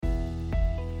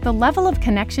The level of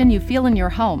connection you feel in your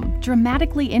home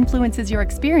dramatically influences your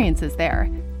experiences there.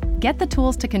 Get the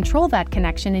tools to control that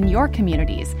connection in your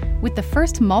communities with the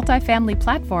first multifamily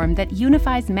platform that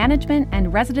unifies management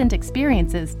and resident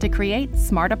experiences to create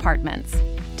smart apartments.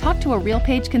 Talk to a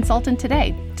RealPage consultant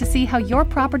today to see how your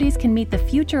properties can meet the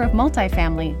future of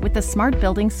multifamily with the Smart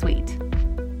Building Suite.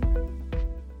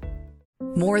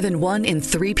 More than 1 in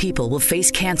 3 people will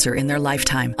face cancer in their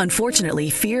lifetime. Unfortunately,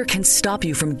 fear can stop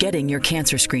you from getting your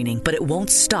cancer screening, but it won't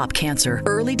stop cancer.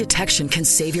 Early detection can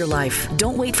save your life.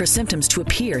 Don't wait for symptoms to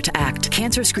appear to act.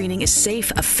 Cancer screening is safe,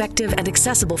 effective, and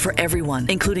accessible for everyone,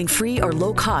 including free or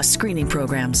low-cost screening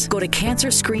programs. Go to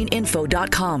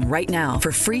cancerscreeninfo.com right now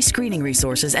for free screening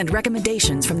resources and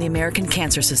recommendations from the American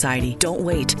Cancer Society. Don't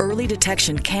wait. Early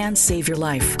detection can save your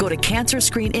life. Go to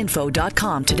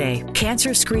cancerscreeninfo.com today.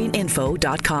 Cancerscreeninfo.com.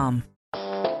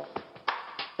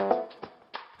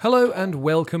 Hello and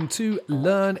welcome to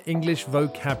Learn English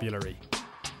Vocabulary.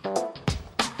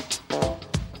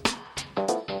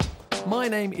 My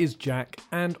name is Jack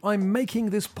and I'm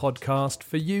making this podcast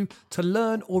for you to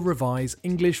learn or revise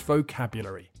English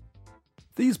vocabulary.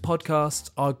 These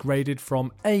podcasts are graded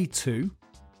from A2,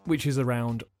 which is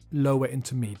around lower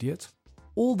intermediate,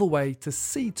 all the way to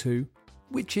C2,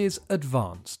 which is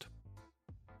advanced.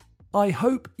 I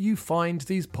hope you find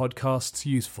these podcasts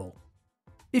useful.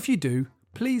 If you do,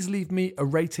 please leave me a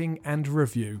rating and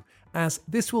review, as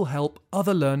this will help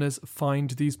other learners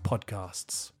find these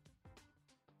podcasts.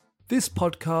 This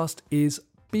podcast is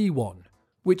B1,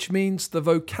 which means the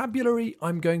vocabulary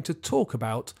I'm going to talk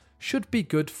about should be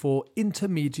good for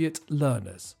intermediate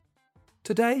learners.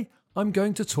 Today, I'm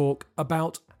going to talk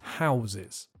about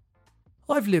houses.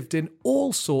 I've lived in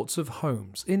all sorts of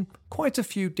homes in quite a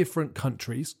few different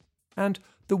countries, and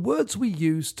the words we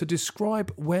use to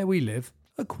describe where we live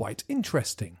are quite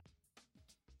interesting.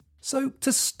 So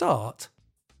to start,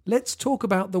 let's talk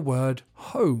about the word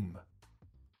home.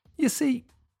 You see,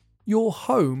 your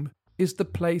home is the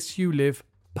place you live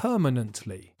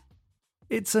permanently.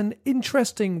 It's an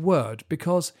interesting word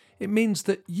because it means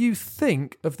that you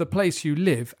think of the place you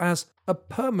live as a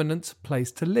permanent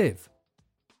place to live.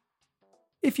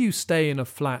 If you stay in a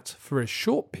flat for a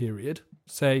short period,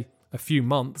 say a few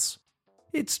months,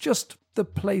 it's just the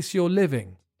place you're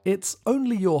living. It's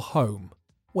only your home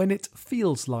when it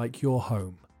feels like your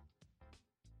home.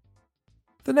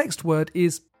 The next word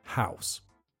is house.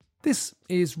 This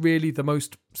is really the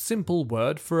most simple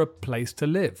word for a place to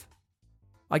live.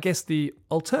 I guess the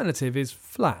alternative is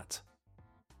flat.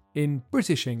 In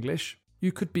British English,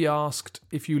 you could be asked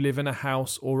if you live in a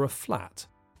house or a flat.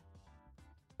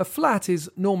 A flat is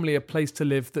normally a place to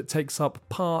live that takes up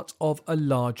part of a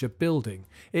larger building.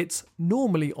 It's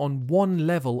normally on one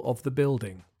level of the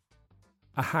building.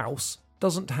 A house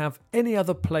doesn't have any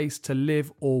other place to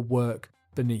live or work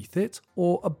beneath it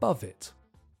or above it.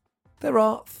 There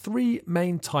are 3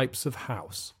 main types of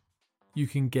house. You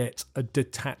can get a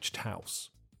detached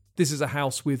house. This is a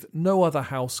house with no other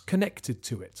house connected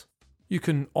to it. You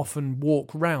can often walk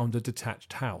round a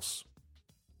detached house.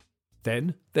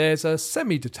 Then there's a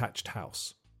semi-detached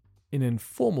house. In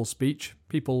informal speech,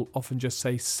 people often just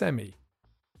say semi.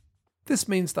 This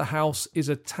means the house is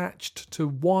attached to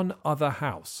one other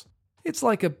house. It's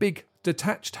like a big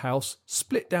detached house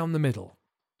split down the middle.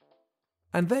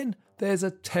 And then there's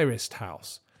a terraced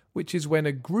house, which is when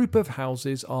a group of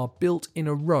houses are built in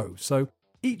a row, so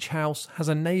each house has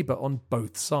a neighbour on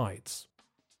both sides.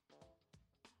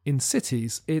 In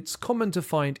cities, it's common to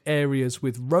find areas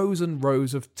with rows and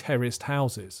rows of terraced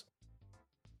houses.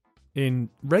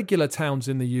 In regular towns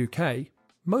in the UK,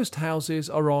 most houses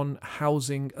are on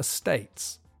housing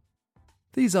estates.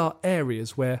 These are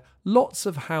areas where lots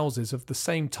of houses of the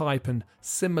same type and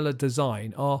similar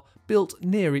design are built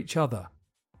near each other.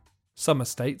 Some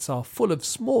estates are full of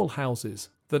small houses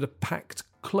that are packed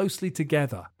closely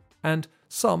together, and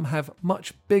some have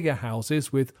much bigger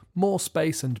houses with more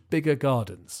space and bigger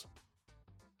gardens.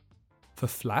 For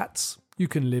flats, you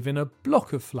can live in a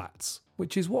block of flats,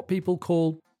 which is what people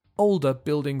call older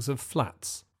buildings of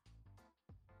flats.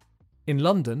 In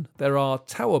London, there are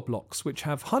tower blocks which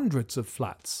have hundreds of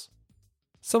flats.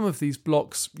 Some of these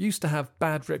blocks used to have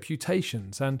bad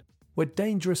reputations and were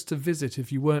dangerous to visit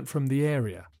if you weren't from the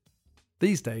area.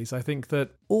 These days, I think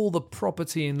that all the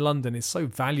property in London is so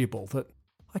valuable that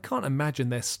I can't imagine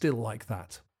they're still like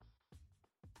that.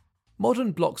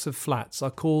 Modern blocks of flats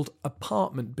are called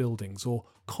apartment buildings or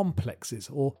complexes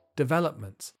or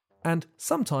developments, and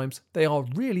sometimes they are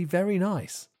really very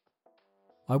nice.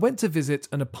 I went to visit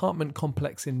an apartment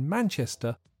complex in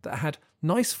Manchester that had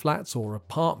nice flats or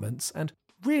apartments and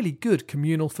really good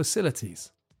communal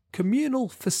facilities. Communal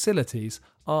facilities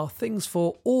are things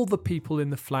for all the people in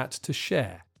the flat to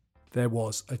share. There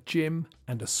was a gym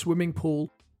and a swimming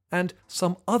pool and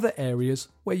some other areas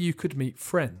where you could meet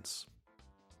friends.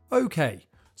 Okay,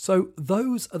 so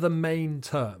those are the main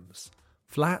terms: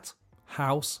 flat,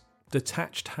 house,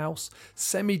 detached house,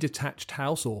 semi-detached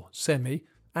house or semi,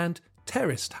 and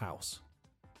terraced house.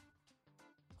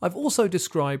 I've also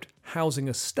described housing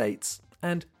estates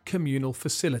and communal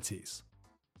facilities.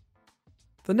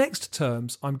 The next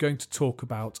terms I'm going to talk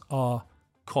about are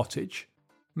cottage,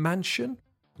 mansion,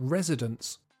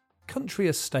 residence, country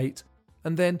estate,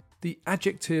 and then the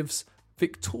adjectives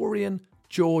Victorian,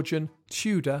 Georgian,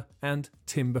 Tudor, and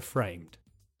timber framed.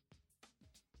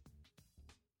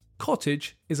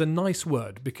 Cottage is a nice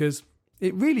word because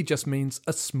it really just means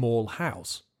a small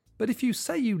house. But if you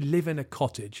say you live in a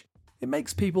cottage, it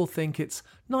makes people think it's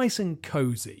nice and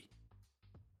cosy.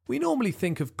 We normally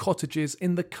think of cottages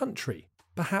in the country,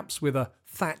 perhaps with a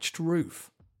thatched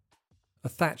roof. A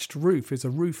thatched roof is a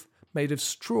roof made of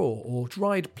straw or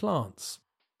dried plants.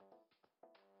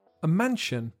 A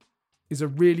mansion is a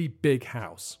really big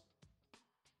house.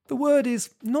 The word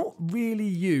is not really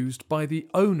used by the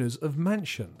owners of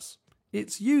mansions.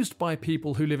 It's used by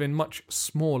people who live in much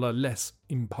smaller, less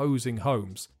imposing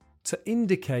homes to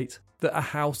indicate that a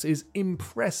house is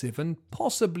impressive and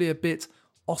possibly a bit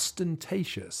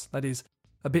ostentatious, that is,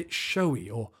 a bit showy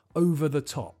or over the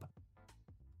top.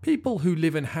 People who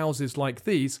live in houses like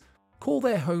these call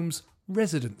their homes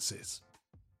residences.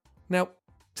 Now,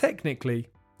 technically,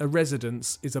 a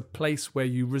residence is a place where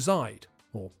you reside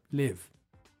or live.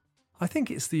 I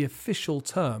think it's the official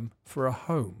term for a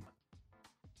home.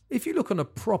 If you look on a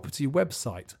property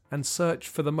website and search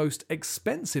for the most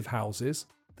expensive houses,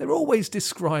 they're always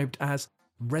described as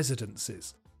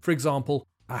residences. For example,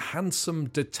 a handsome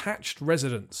detached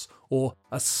residence or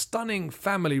a stunning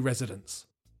family residence.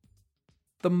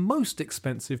 The most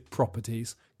expensive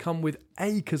properties come with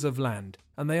acres of land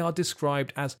and they are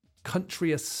described as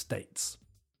country estates.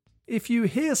 If you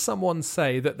hear someone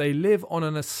say that they live on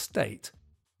an estate,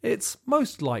 it's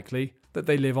most likely that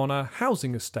they live on a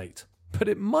housing estate, but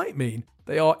it might mean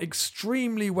they are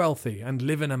extremely wealthy and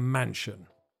live in a mansion.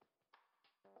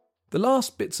 The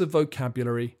last bits of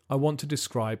vocabulary I want to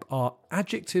describe are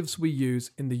adjectives we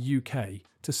use in the UK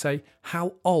to say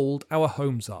how old our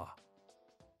homes are.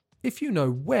 If you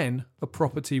know when a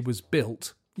property was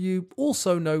built, you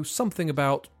also know something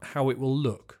about how it will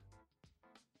look.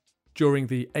 During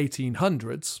the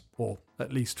 1800s, or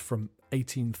at least from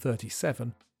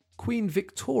 1837, Queen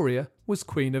Victoria was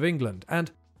Queen of England,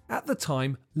 and at the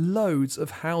time, loads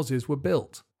of houses were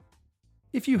built.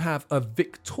 If you have a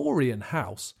Victorian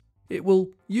house, it will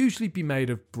usually be made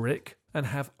of brick and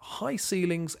have high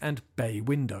ceilings and bay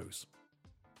windows.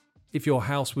 If your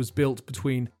house was built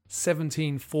between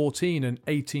 1714 and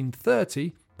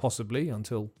 1830, possibly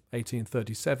until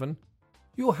 1837,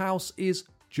 your house is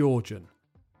Georgian.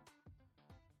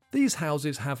 These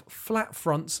houses have flat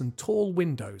fronts and tall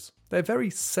windows. They're very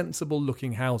sensible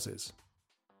looking houses.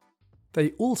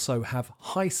 They also have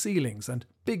high ceilings and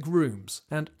big rooms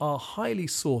and are highly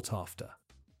sought after.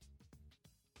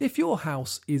 If your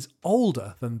house is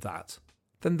older than that,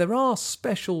 then there are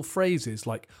special phrases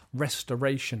like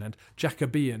restoration and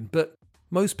Jacobean, but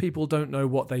most people don't know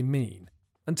what they mean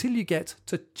until you get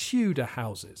to Tudor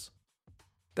houses.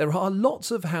 There are lots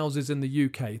of houses in the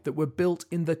UK that were built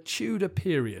in the Tudor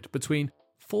period between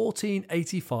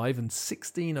 1485 and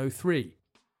 1603.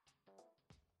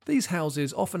 These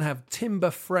houses often have timber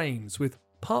frames with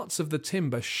parts of the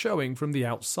timber showing from the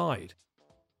outside.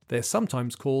 They're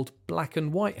sometimes called black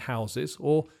and white houses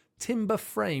or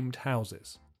timber-framed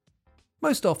houses.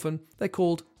 Most often, they're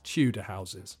called Tudor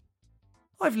houses.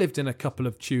 I've lived in a couple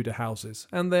of Tudor houses,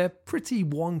 and they're pretty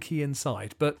wonky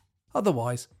inside, but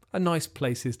otherwise, are nice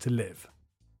places to live.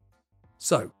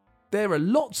 So, there are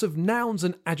lots of nouns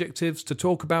and adjectives to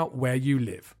talk about where you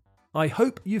live. I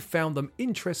hope you found them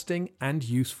interesting and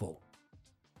useful.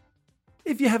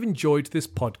 If you have enjoyed this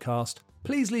podcast,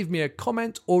 please leave me a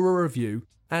comment or a review,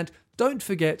 and don't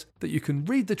forget that you can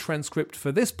read the transcript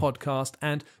for this podcast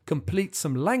and complete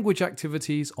some language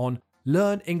activities on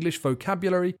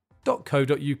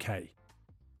learnenglishvocabulary.co.uk.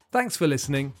 Thanks for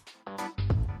listening.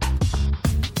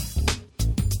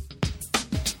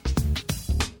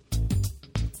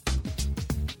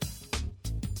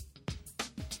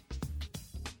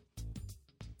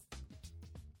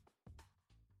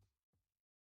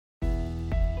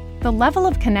 The level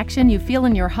of connection you feel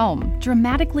in your home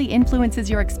dramatically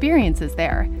influences your experiences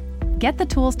there. Get the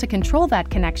tools to control that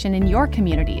connection in your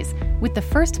communities with the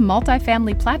first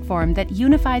multifamily platform that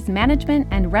unifies management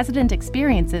and resident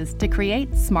experiences to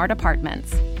create smart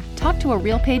apartments. Talk to a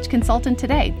RealPage consultant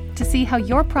today to see how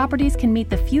your properties can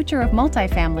meet the future of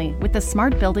multifamily with the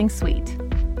Smart Building Suite.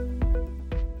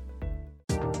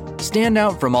 Stand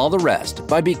out from all the rest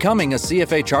by becoming a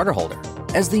CFA charter holder.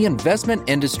 As the investment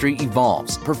industry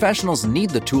evolves, professionals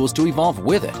need the tools to evolve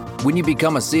with it. When you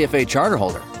become a CFA charter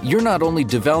holder, you're not only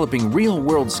developing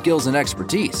real-world skills and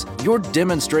expertise, you're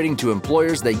demonstrating to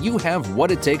employers that you have what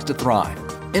it takes to thrive.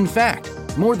 In fact,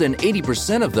 more than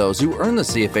 80% of those who earn the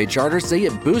CFA charter say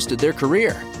it boosted their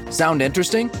career. Sound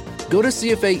interesting? Go to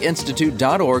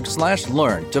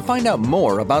cfainstitute.org/learn to find out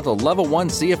more about the Level 1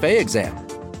 CFA exam.